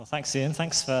Well, thanks, Ian.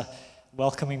 Thanks for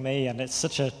welcoming me, and it's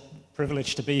such a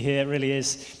privilege to be here. It really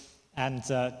is, and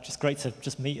just great to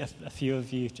just meet a few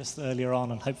of you just earlier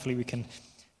on, and hopefully we can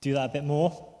do that a bit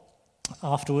more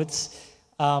afterwards.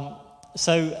 I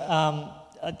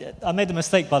made the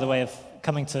mistake, by the way, of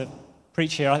coming to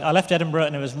preach here. I left Edinburgh,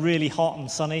 and it was really hot and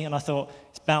sunny, and I thought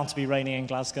it's bound to be raining in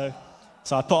Glasgow.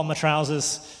 So I put on my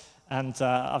trousers, and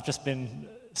I've just been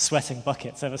sweating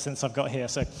buckets ever since I've got here.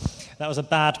 So that was a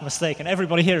bad mistake. And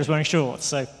everybody here is wearing shorts,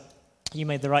 so you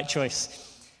made the right choice.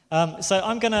 So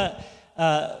I'm going to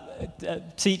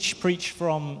preach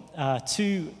from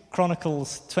 2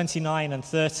 Chronicles 29 and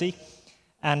 30.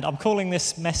 And I'm calling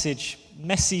this message,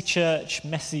 Messy Church,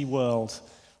 Messy World.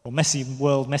 Or Messy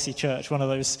World, Messy Church, one of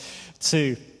those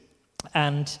two.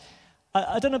 And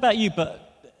I don't know about you,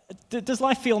 but does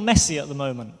life feel messy at the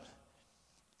moment?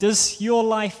 Does your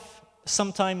life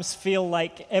sometimes feel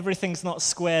like everything's not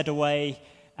squared away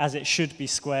as it should be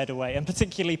squared away? And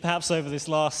particularly perhaps over this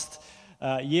last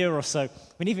year or so. I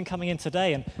mean, even coming in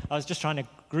today, and I was just trying to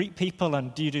greet people,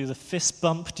 and do you do the fist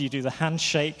bump? Do you do the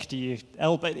handshake? Do you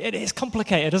elbow? It is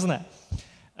complicated, isn't it?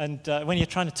 And when you're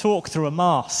trying to talk through a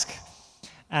mask,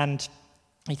 and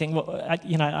you think, well,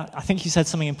 I think you said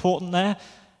something important there.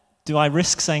 Do I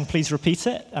risk saying, please repeat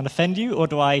it, and offend you? Or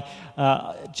do I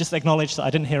just acknowledge that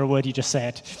I didn't hear a word you just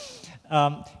said?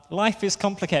 Life is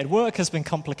complicated. Work has been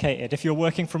complicated. If you're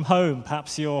working from home,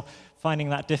 perhaps you're finding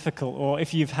that difficult. Or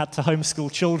if you've had to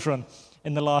homeschool children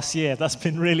in the last year, that's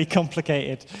been really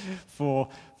complicated for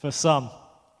some.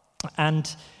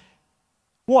 And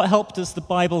what help does the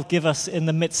Bible give us in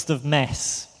the midst of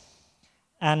mess?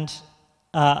 And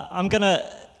I'm going to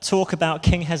talk about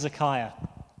King Hezekiah.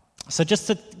 So just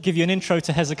to give you an intro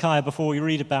to Hezekiah before we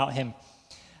read about him.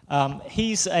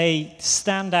 He's a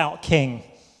standout king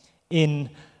in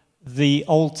the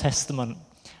Old Testament.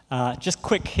 Just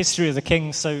quick history of the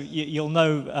kings. So you'll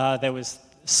know there was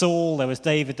Saul, there was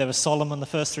David, there was Solomon, the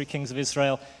first 3 kings of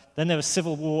Israel. Then there was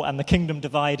civil war and the kingdom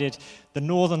divided. The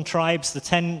northern tribes, the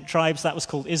 10 tribes, that was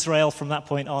called Israel from that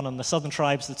point on, and the southern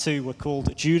tribes, the 2, were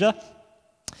called Judah.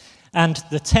 And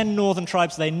the 10 northern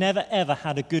tribes, they never ever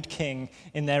had a good king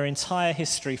in their entire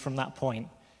history from that point.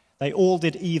 They all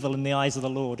did evil in the eyes of the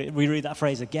Lord. We read that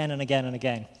phrase again and again and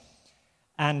again.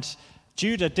 And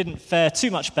Judah didn't fare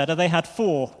too much better. They had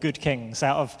 4 good kings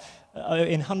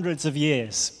in hundreds of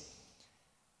years.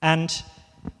 And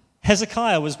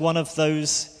Hezekiah was one of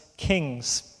those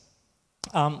kings.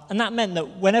 And that meant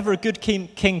that whenever a good king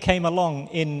came along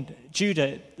in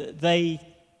Judah, they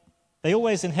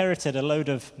always inherited a load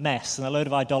of mess and a load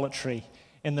of idolatry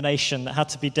in the nation that had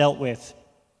to be dealt with.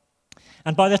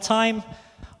 And by the time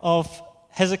of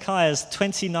Hezekiah's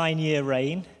 29-year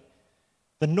reign,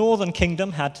 the northern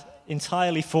kingdom had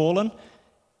entirely fallen.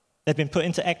 They'd been put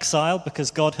into exile because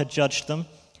God had judged them.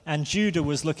 And Judah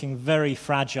was looking very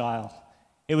fragile.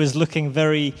 It was looking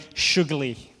very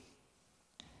sugary.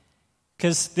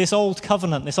 Because this old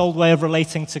covenant, this old way of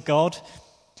relating to God,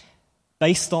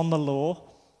 based on the law,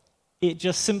 it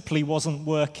just simply wasn't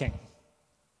working.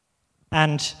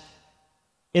 And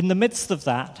in the midst of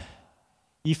that,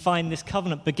 you find this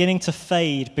covenant beginning to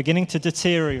fade, beginning to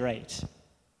deteriorate.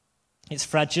 Its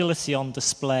fragility on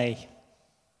display.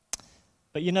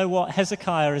 But you know what?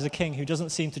 Hezekiah is a king who doesn't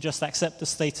seem to just accept the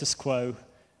status quo.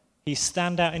 He's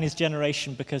stand out in his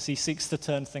generation because he seeks to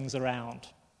turn things around.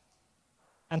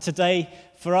 And today,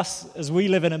 for us, as we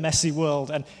live in a messy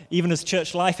world, and even as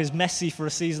church life is messy for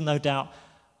a season, no doubt,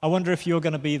 I wonder if you're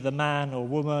going to be the man or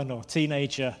woman or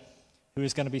teenager who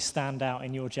is going to be stand out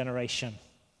in your generation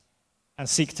and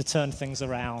seek to turn things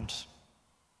around.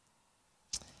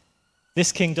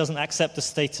 This king doesn't accept the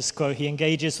status quo. He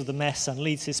engages with the mess and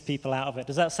leads his people out of it.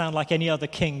 Does that sound like any other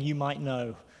king you might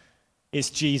know? It's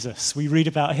Jesus. We read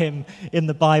about him in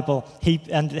the Bible.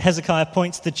 And Hezekiah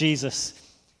points to Jesus.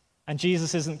 And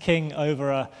Jesus isn't king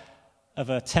of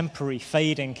a temporary,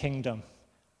 fading kingdom,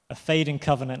 a fading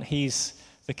covenant. He's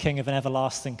the king of an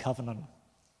everlasting covenant.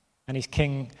 And he's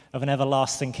king of an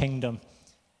everlasting kingdom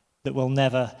that will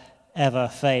never, ever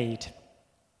fade.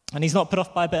 And he's not put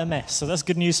off by a bit of mess. So that's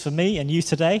good news for me and you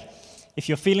today. If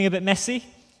you're feeling a bit messy,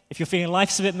 if you're feeling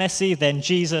life's a bit messy, then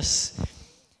Jesus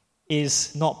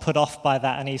is not put off by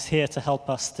that, and he's here to help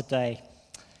us today.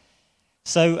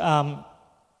 So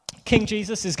King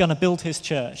Jesus is going to build his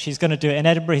church. He's going to do it in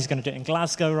Edinburgh. He's going to do it in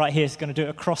Glasgow right here. He's going to do it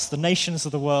across the nations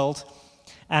of the world.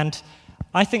 And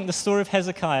I think the story of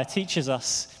Hezekiah teaches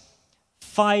us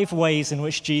 5 ways in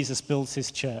which Jesus builds his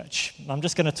church. I'm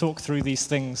just going to talk through these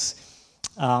things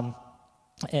a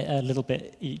little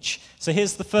bit each. So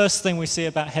here's the first thing we see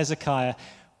about Hezekiah,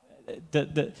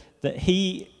 that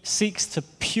he seeks to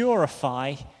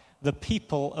purify the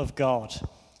people of God.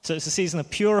 So it's a season of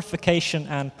purification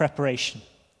and preparation.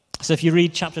 So if you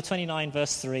read chapter 29,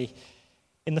 verse 3,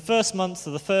 in the first month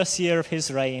of the first year of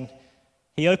his reign,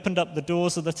 he opened up the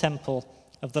doors of the temple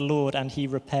of the Lord and he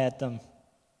repaired them.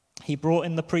 He brought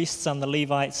in the priests and the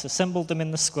Levites, assembled them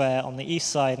in the square on the east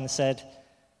side and said,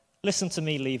 "Listen to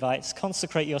me, Levites,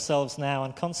 consecrate yourselves now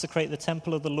and consecrate the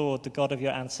temple of the Lord, the God of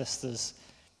your ancestors.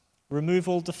 Remove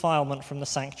all defilement from the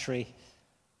sanctuary.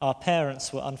 Our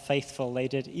parents were unfaithful. They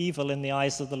did evil in the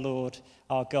eyes of the Lord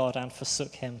our God and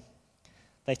forsook him.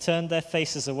 They turned their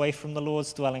faces away from the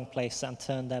Lord's dwelling place and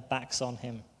turned their backs on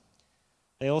him.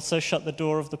 They also shut the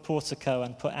door of the portico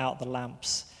and put out the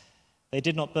lamps. They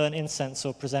did not burn incense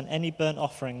or present any burnt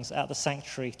offerings at the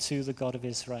sanctuary to the God of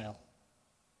Israel."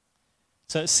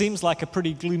 So it seems like a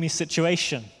pretty gloomy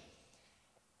situation,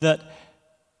 that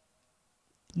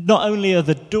not only are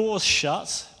the doors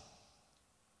shut,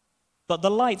 but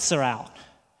the lights are out.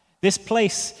 This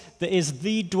place that is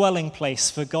the dwelling place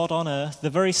for God on earth, the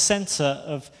very center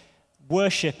of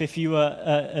worship, if you were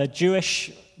a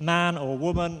Jewish man or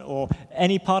woman or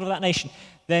any part of that nation,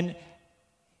 then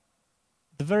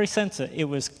the very center, it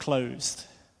was closed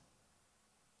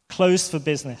for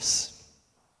business.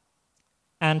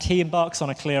 And he embarks on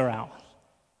a clear out.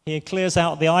 He clears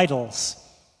out the idols.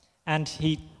 And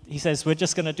he says, we're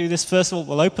just going to do this. First of all,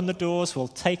 we'll open the doors, we'll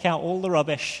take out all the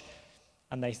rubbish,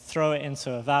 and they throw it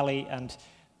into a valley, and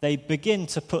they begin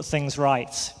to put things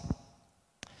right.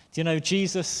 Do you know,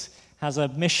 Jesus has a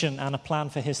mission and a plan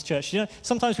for his church. You know,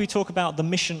 sometimes we talk about the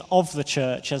mission of the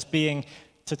church as being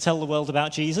to tell the world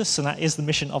about Jesus, and that is the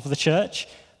mission of the church.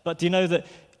 But do you know that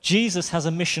Jesus has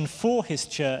a mission for his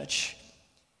church?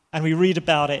 And we read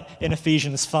about it in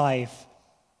Ephesians 5.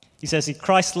 He says,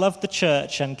 Christ loved the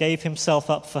church and gave himself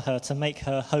up for her to make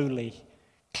her holy,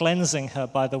 cleansing her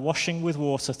by the washing with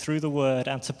water through the word,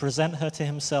 and to present her to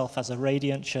himself as a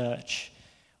radiant church,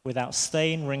 without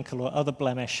stain, wrinkle, or other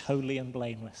blemish, holy and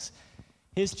blameless.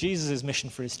 Here's Jesus' mission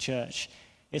for his church,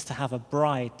 is to have a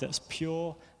bride that's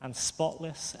pure and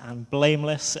spotless and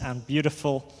blameless and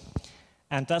beautiful.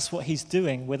 And that's what he's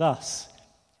doing with us.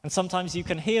 And sometimes you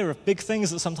can hear of big things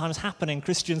that sometimes happen in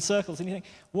Christian circles, and you think,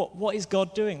 what is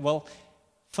God doing? Well,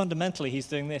 fundamentally, he's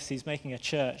doing this. He's making a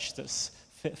church that's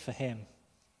fit for him.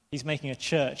 He's making a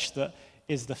church that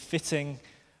is the fitting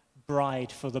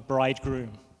bride for the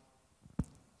bridegroom.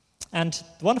 And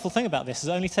the wonderful thing about this is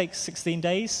it only takes 16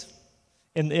 days.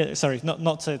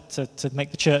 Not to make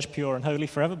the church pure and holy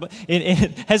forever, but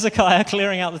in Hezekiah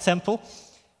clearing out the temple,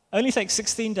 only takes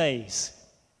 16 days.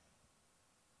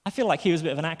 I feel like he was a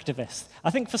bit of an activist. I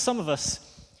think for some of us,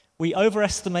 we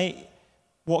overestimate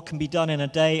what can be done in a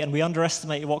day, and we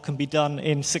underestimate what can be done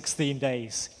in 16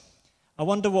 days. I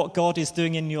wonder what God is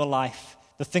doing in your life,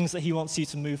 the things that he wants you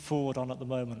to move forward on at the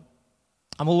moment.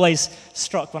 I'm always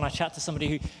struck when I chat to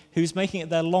somebody who's making it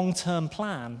their long-term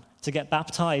plan to get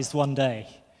baptized one day.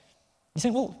 You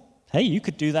think, well, hey, you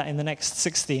could do that in the next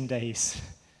 16 days.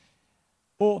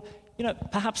 Or, you know,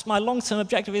 perhaps my long-term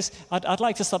objective is I'd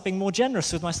like to start being more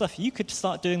generous with my stuff. You could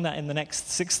start doing that in the next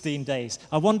 16 days.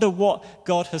 I wonder what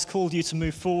God has called you to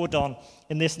move forward on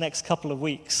in this next couple of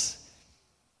weeks,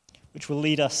 which will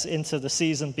lead us into the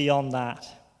season beyond that.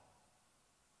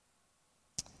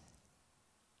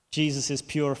 Jesus is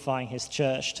purifying his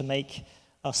church to make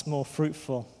us more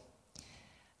fruitful.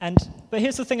 But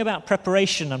here's the thing about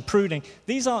preparation and pruning.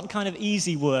 These aren't kind of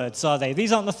easy words, are they?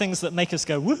 These aren't the things that make us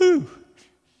go, woohoo!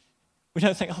 We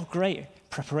don't think, oh, great,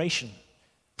 preparation,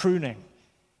 pruning.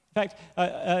 In fact,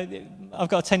 I've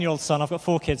got a 10-year-old son. I've got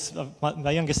 4 kids.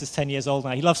 My youngest is 10 years old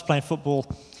now. He loves playing football.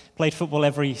 Played football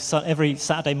every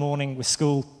Saturday morning with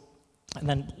school. And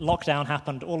then lockdown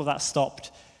happened. All of that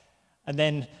stopped. And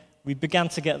then we began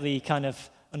to get the kind of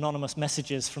anonymous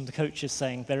messages from the coaches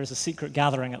saying there is a secret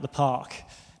gathering at the park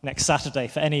next Saturday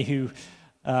for any who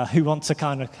want to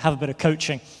kind of have a bit of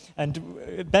coaching.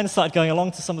 And Ben started going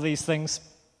along to some of these things.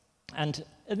 And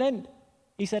then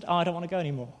he said, I don't want to go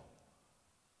anymore.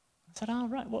 I said,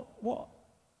 right,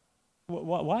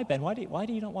 why, Ben? Why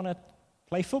do you not want to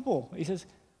play football? He says,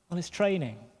 well, it's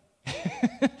training.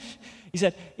 He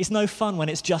said, it's no fun when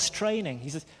it's just training. He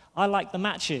says, I like the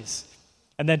matches.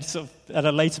 And then sort of at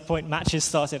a later point, matches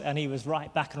started, and he was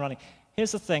right back and running.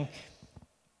 Here's the thing.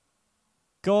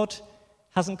 God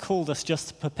hasn't called us just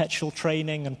to perpetual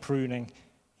training and pruning.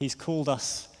 He's called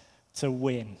us to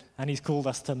win, and he's called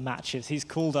us to matches. He's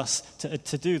called us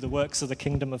to do the works of the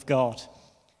kingdom of God.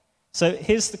 So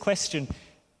here's the question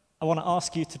I want to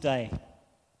ask you today.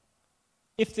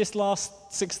 If this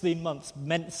last 16 months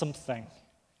meant something,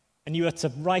 and you were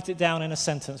to write it down in a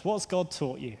sentence, what's God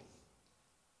taught you?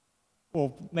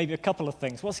 Or maybe a couple of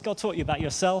things. What's God taught you about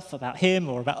yourself, about him,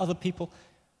 or about other people?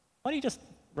 Why don't you just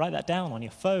write that down on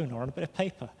your phone or on a bit of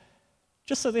paper?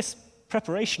 Just so this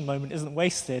preparation moment isn't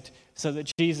wasted, so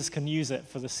that Jesus can use it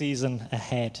for the season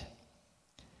ahead.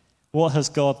 What has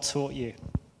God taught you?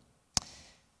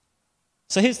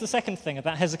 So here's the second thing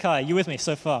about Hezekiah. You with me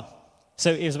so far?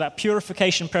 So it was about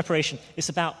purification, preparation. It's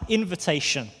about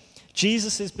invitation.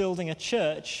 Jesus is building a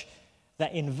church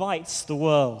that invites the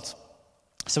world.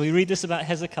 So we read this about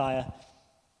Hezekiah.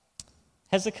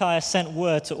 Hezekiah sent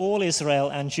word to all Israel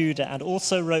and Judah and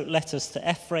also wrote letters to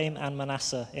Ephraim and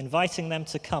Manasseh, inviting them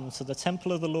to come to the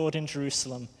temple of the Lord in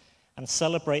Jerusalem and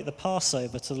celebrate the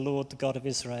Passover to the Lord, the God of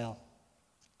Israel.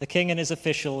 The king and his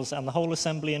officials and the whole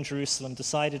assembly in Jerusalem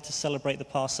decided to celebrate the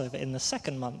Passover in the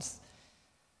second month.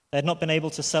 They had not been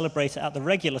able to celebrate it at the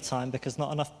regular time because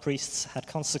not enough priests had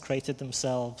consecrated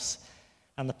themselves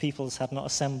and the peoples had not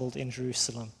assembled in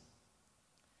Jerusalem.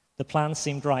 The plan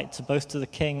seemed right both to the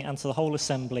king and to the whole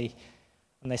assembly,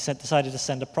 and they decided to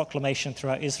send a proclamation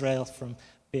throughout Israel from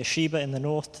Beersheba in the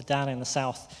north to Dan in the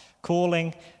south,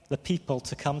 calling the people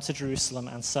to come to Jerusalem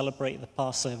and celebrate the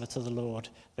Passover to the Lord,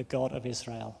 the God of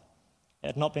Israel. It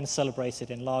had not been celebrated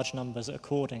in large numbers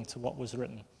according to what was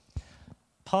written.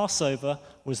 Passover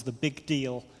was the big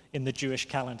deal in the Jewish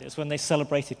calendar. It's when they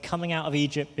celebrated coming out of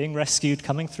Egypt, being rescued,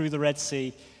 coming through the Red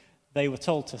Sea. They were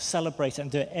told to celebrate it and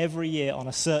do it every year on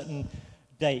a certain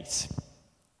date.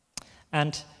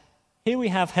 And here we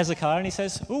have Hezekiah, and he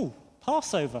says, "Ooh,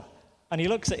 Passover." And he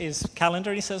looks at his calendar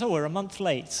and he says, "Oh, we're a month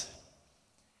late."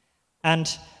 And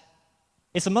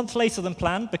it's a month later than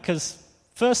planned because,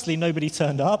 firstly, nobody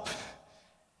turned up.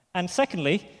 And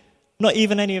secondly, not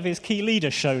even any of his key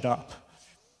leaders showed up.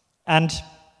 And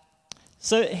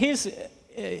so here's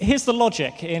the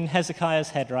logic in Hezekiah's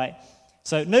head, right?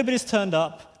 So nobody's turned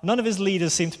up. None of his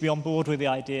leaders seem to be on board with the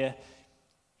idea.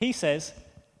 He says,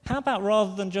 how about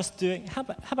rather than just doing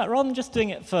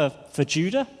it for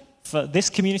Judah, for this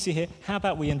community here, how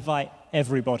about we invite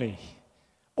everybody?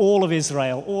 All of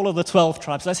Israel, all of the 12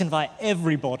 tribes, let's invite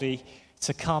everybody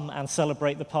to come and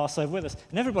celebrate the Passover with us.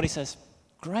 And everybody says,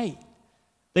 great.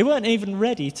 They weren't even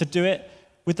ready to do it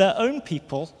with their own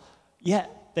people,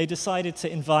 yet they decided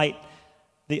to invite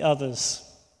the others.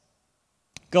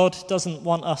 God doesn't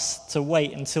want us to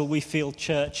wait until we feel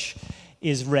church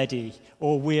is ready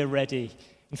or we're ready.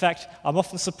 In fact, I'm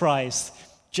often surprised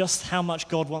just how much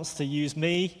God wants to use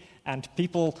me and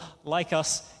people like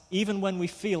us, even when we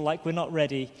feel like we're not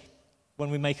ready, when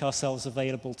we make ourselves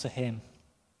available to Him.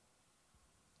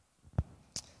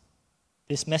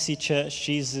 This messy church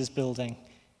Jesus is building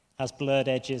has blurred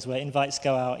edges where invites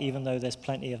go out even though there's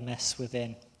plenty of mess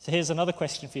within. So here's another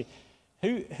question for you.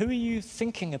 Who are you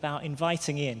thinking about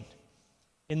inviting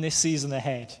in this season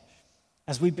ahead?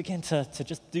 As we begin to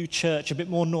just do church a bit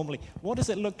more normally, what does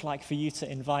it look like for you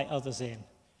to invite others in?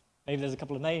 Maybe there's a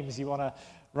couple of names you want to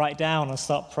write down and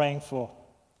start praying for.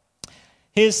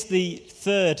 Here's the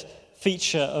third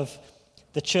feature of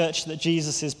the church that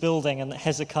Jesus is building and that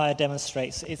Hezekiah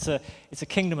demonstrates. It's a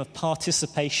kingdom of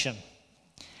participation.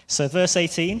 So verse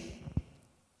 18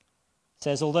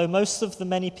 says, although most of the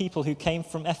many people who came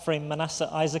from Ephraim, Manasseh,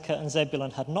 Isaac, and Zebulun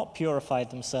had not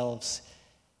purified themselves,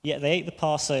 yet they ate the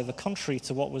Passover contrary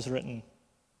to what was written.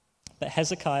 But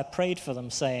Hezekiah prayed for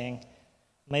them, saying,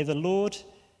 may the Lord,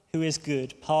 who is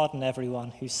good, pardon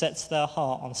everyone who sets their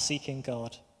heart on seeking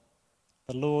God,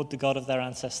 the Lord, the God of their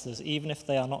ancestors, even if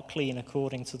they are not clean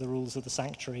according to the rules of the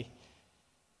sanctuary.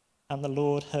 And the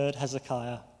Lord heard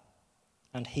Hezekiah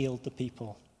and healed the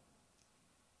people.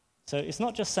 So it's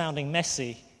not just sounding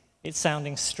messy, it's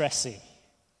sounding stressy.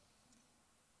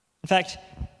 In fact,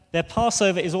 their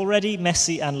Passover is already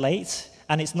messy and late,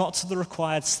 and it's not to the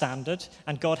required standard,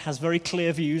 and God has very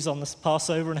clear views on this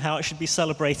Passover and how it should be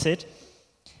celebrated.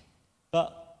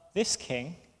 But this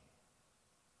king,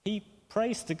 he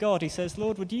prays to God. He says,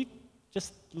 Lord, would you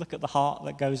just look at the heart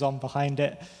that goes on behind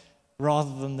it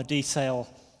rather than the detail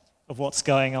of what's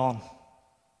going on?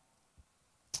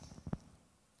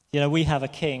 You know, we have a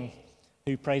king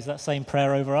who prays that same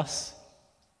prayer over us,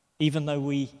 even though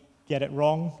we get it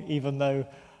wrong, even though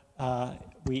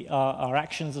our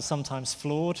actions are sometimes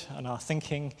flawed and our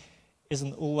thinking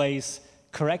isn't always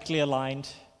correctly aligned.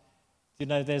 You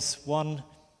know, there's one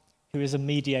who is a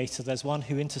mediator, there's one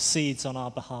who intercedes on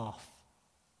our behalf.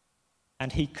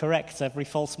 And he corrects every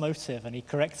false motive, and he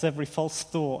corrects every false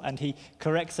thought, and he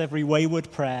corrects every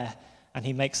wayward prayer, and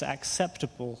he makes it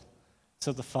acceptable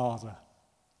to the Father.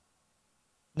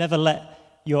 Never let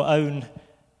your own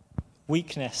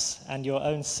weakness and your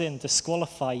own sin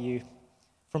disqualify you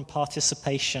from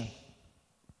participation.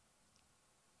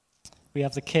 We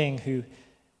have the king who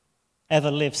ever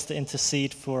lives to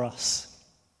intercede for us.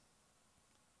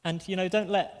 And, don't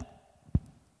let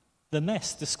the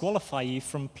mess disqualify you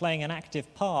from playing an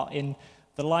active part in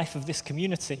the life of this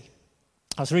community.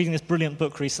 I was reading this brilliant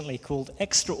book recently called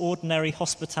Extraordinary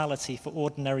Hospitality for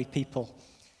Ordinary People.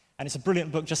 And it's a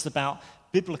brilliant book just about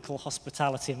biblical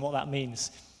hospitality and what that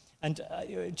means. And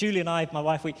Julie and I, my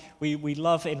wife, we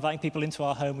love inviting people into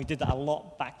our home. We did that a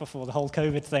lot back before the whole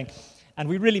COVID thing. And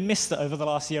we really missed it over the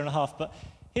last year and a half. But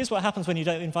here's what happens when you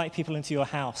don't invite people into your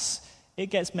house. It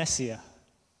gets messier.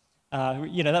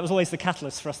 That was always the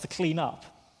catalyst for us to clean up.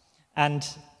 And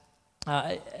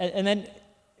then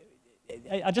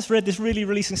I just read this really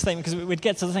releasing statement because we'd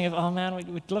get to the thing of, oh man,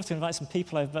 we'd love to invite some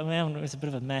people over, but man, it's a bit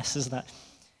of a mess, isn't it?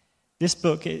 This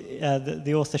book,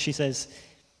 the author, she says,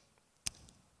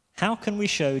 how can we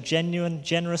show genuine,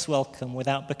 generous welcome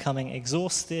without becoming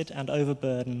exhausted and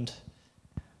overburdened?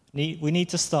 We need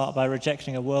to start by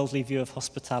rejecting a worldly view of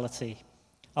hospitality.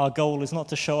 Our goal is not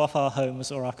to show off our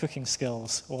homes or our cooking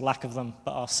skills, or lack of them,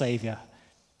 but our Savior.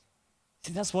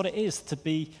 See, that's what it is to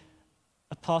be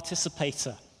a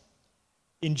participator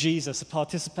in Jesus, a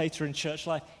participator in church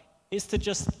life. It's to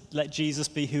just let Jesus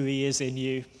be who he is in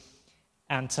you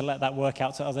and to let that work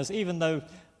out to others, even though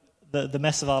the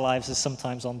mess of our lives is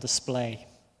sometimes on display.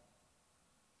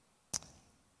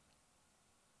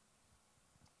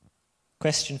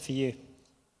 Question for you.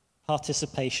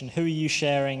 Participation. Who are you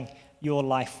sharing your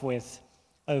life with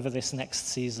over this next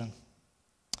season?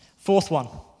 Fourth one,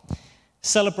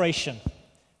 celebration.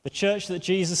 The church that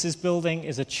Jesus is building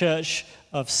is a church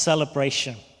of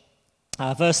celebration.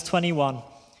 Verse 21,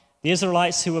 the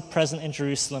Israelites who were present in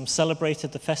Jerusalem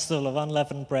celebrated the festival of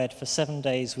unleavened bread for 7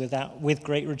 days with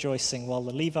great rejoicing, while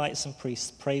the Levites and priests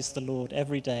praised the Lord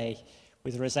every day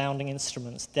with resounding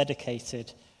instruments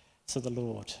dedicated to the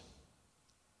Lord.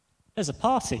 There's a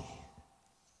party.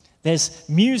 There's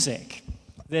music.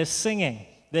 There's singing.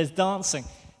 There's dancing.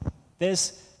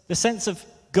 There's the sense of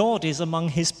God is among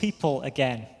his people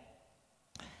again.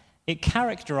 It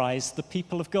characterized the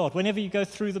people of God. Whenever you go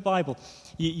through the Bible,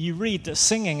 you read that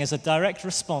singing is a direct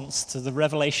response to the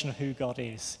revelation of who God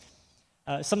is.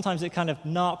 Sometimes it kind of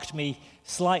narked me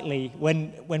slightly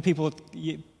when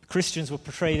Christians were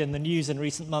portrayed in the news in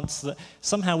recent months that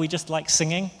somehow we just like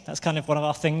singing. That's kind of one of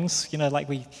our things.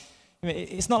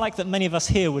 It's not like that many of us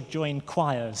here would join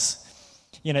choirs.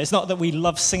 It's not that we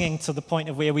love singing to the point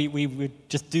of where we would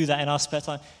just do that in our spare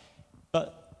time.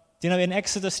 But, in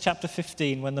Exodus chapter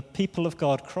 15, when the people of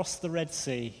God crossed the Red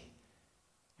Sea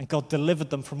and God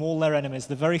delivered them from all their enemies,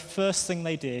 the very first thing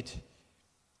they did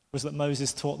was that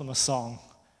Moses taught them a song.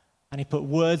 And he put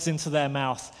words into their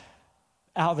mouth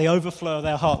out of the overflow of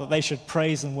their heart that they should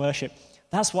praise and worship.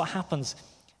 That's what happens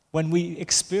when we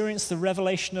experience the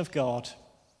revelation of God.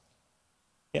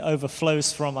 It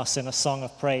overflows from us in a song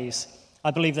of praise. I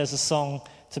believe there's a song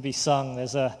to be sung.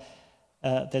 There's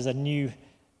a new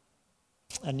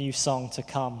song to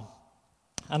come.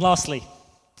 And lastly,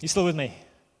 you still with me?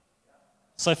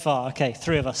 So far, okay,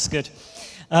 3 of us, good.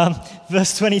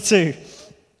 Verse 22.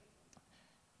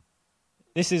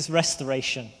 This is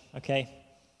restoration, okay?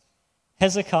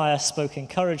 Hezekiah spoke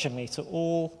encouragingly to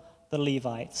all the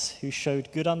Levites who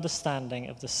showed good understanding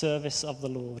of the service of the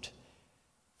Lord.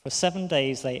 For 7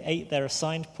 days they ate their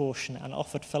assigned portion and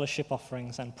offered fellowship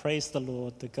offerings and praised the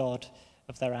Lord, the God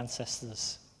of their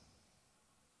ancestors.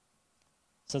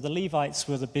 So the Levites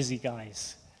were the busy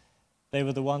guys. They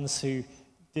were the ones who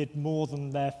did more than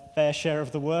their fair share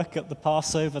of the work at the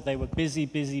Passover. They were busy,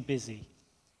 busy, busy.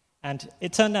 And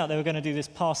it turned out they were going to do this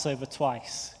Passover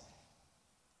twice.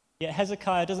 Yet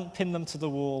Hezekiah doesn't pin them to the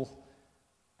wall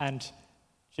and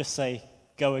just say,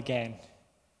 go again.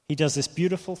 He does this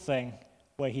beautiful thing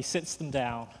where he sits them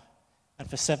down, and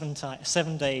for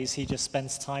 7 days he just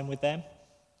spends time with them.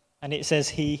 And it says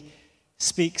he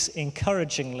speaks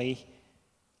encouragingly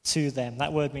to them.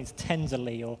 That word means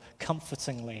tenderly or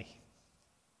comfortingly.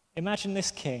 Imagine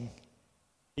this king.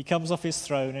 He comes off his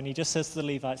throne and he just says to the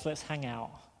Levites, let's hang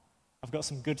out. I've got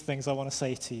some good things I want to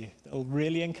say to you that will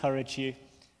really encourage you,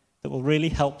 that will really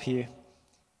help you,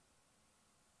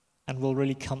 and will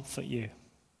really comfort you.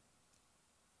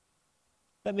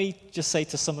 Let me just say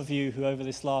to some of you who over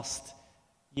this last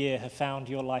year have found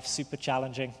your life super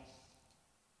challenging,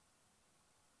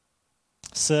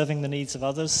 serving the needs of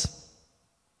others,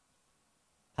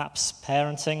 perhaps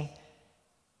parenting,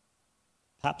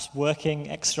 perhaps working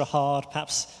extra hard,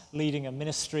 perhaps leading a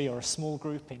ministry or a small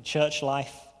group in church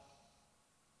life.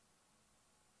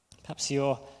 Perhaps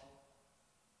you've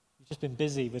just been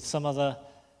busy with some other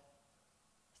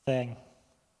thing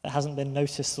that hasn't been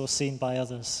noticed or seen by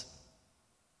others.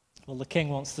 Well, the King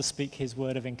wants to speak his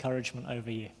word of encouragement over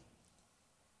you.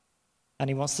 And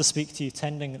he wants to speak to you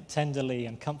tenderly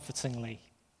and comfortingly.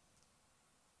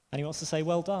 And he wants to say,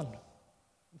 well done,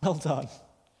 well done.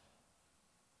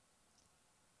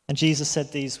 And Jesus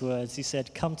said these words. He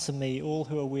said, come to me, all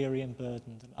who are weary and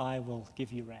burdened, and I will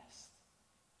give you rest.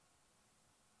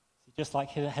 Just like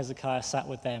Hezekiah sat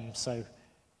with them, so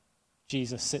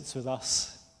Jesus sits with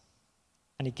us,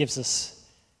 and he gives us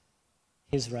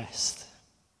his rest.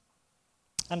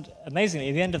 And amazingly,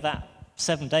 at the end of that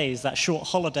 7 days, that short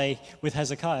holiday with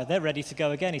Hezekiah, they're ready to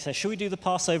go again. He says, shall we do the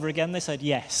Passover again? They said,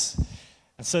 yes.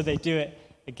 And so they do it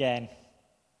again.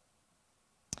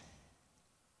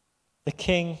 The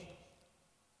king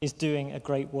is doing a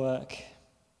great work.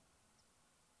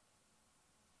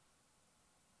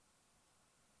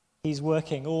 He's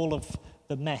working all of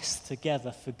the mess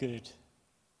together for good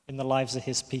in the lives of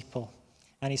his people.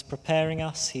 And he's preparing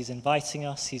us, he's inviting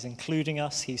us, he's including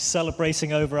us, he's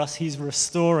celebrating over us, he's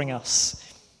restoring us.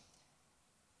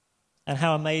 And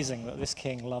how amazing that this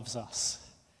king loves us,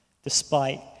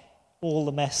 despite all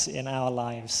the mess in our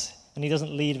lives. And he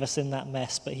doesn't lead us in that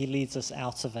mess, but he leads us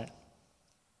out of it.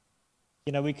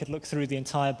 You know, we could look through the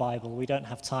entire Bible. We don't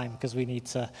have time because we need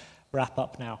to wrap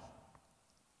up now.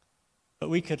 But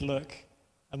we could look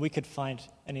and we could find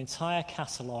an entire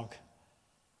catalogue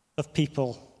of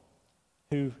people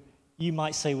who you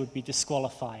might say would be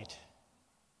disqualified.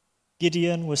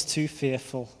 Gideon was too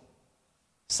fearful.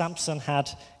 Samson had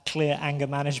clear anger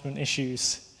management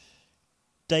issues.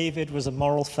 David was a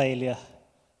moral failure.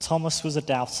 Thomas was a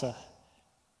doubter.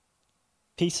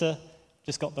 Peter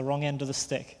just got the wrong end of the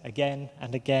stick again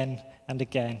and again and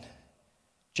again.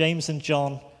 James and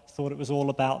John thought it was all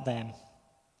about them.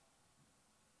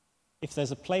 If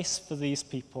there's a place for these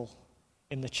people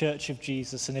in the Church of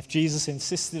Jesus, and if Jesus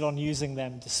insisted on using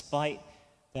them despite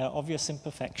their obvious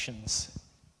imperfections,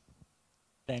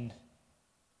 then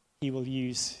he will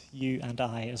use you and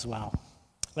I as well.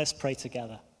 Let's pray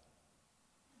together.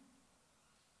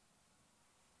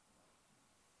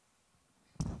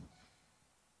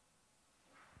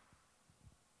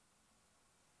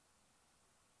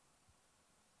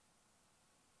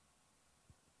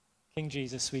 King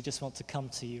Jesus, we just want to come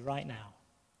to you right now.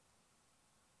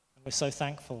 And we're so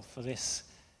thankful for this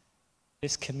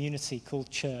community called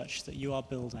church that you are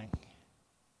building.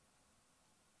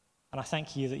 And I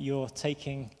thank you that you're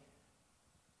taking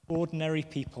ordinary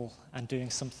people and doing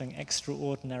something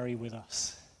extraordinary with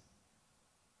us.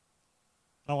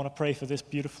 And I want to pray for this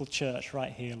beautiful church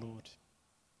right here, Lord,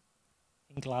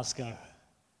 in Glasgow.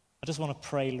 I just want to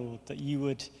pray, Lord, that you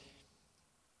would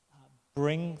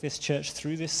bring this church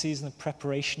through this season of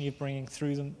preparation you're bringing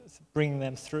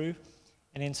them through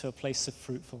and into a place of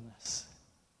fruitfulness.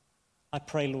 I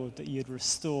pray, Lord, that you'd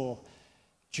restore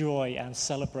joy and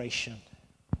celebration.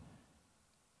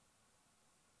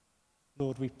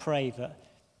 Lord, we pray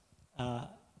that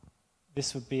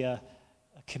this would be a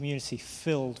community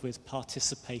filled with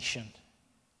participation,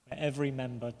 where every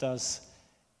member does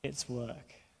its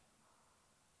work.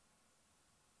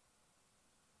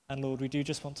 And Lord, we do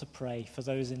just want to pray for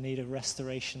those in need of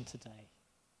restoration today.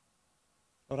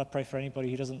 Lord, I pray for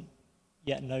anybody who doesn't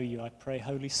yet know you. I pray,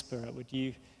 Holy Spirit, would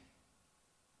you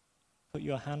put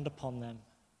your hand upon them,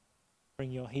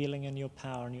 bring your healing and your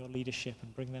power and your leadership,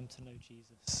 and bring them to know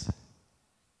Jesus.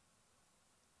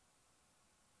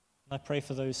 And I pray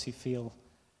for those who feel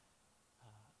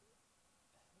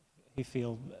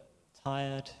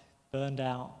tired, burned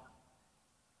out,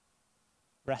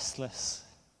 restless,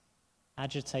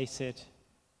 agitated,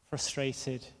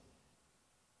 frustrated.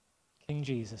 King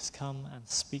Jesus, come and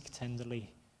speak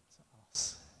tenderly to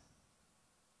us.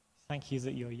 Thank you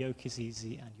that your yoke is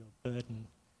easy and your burden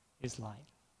is light.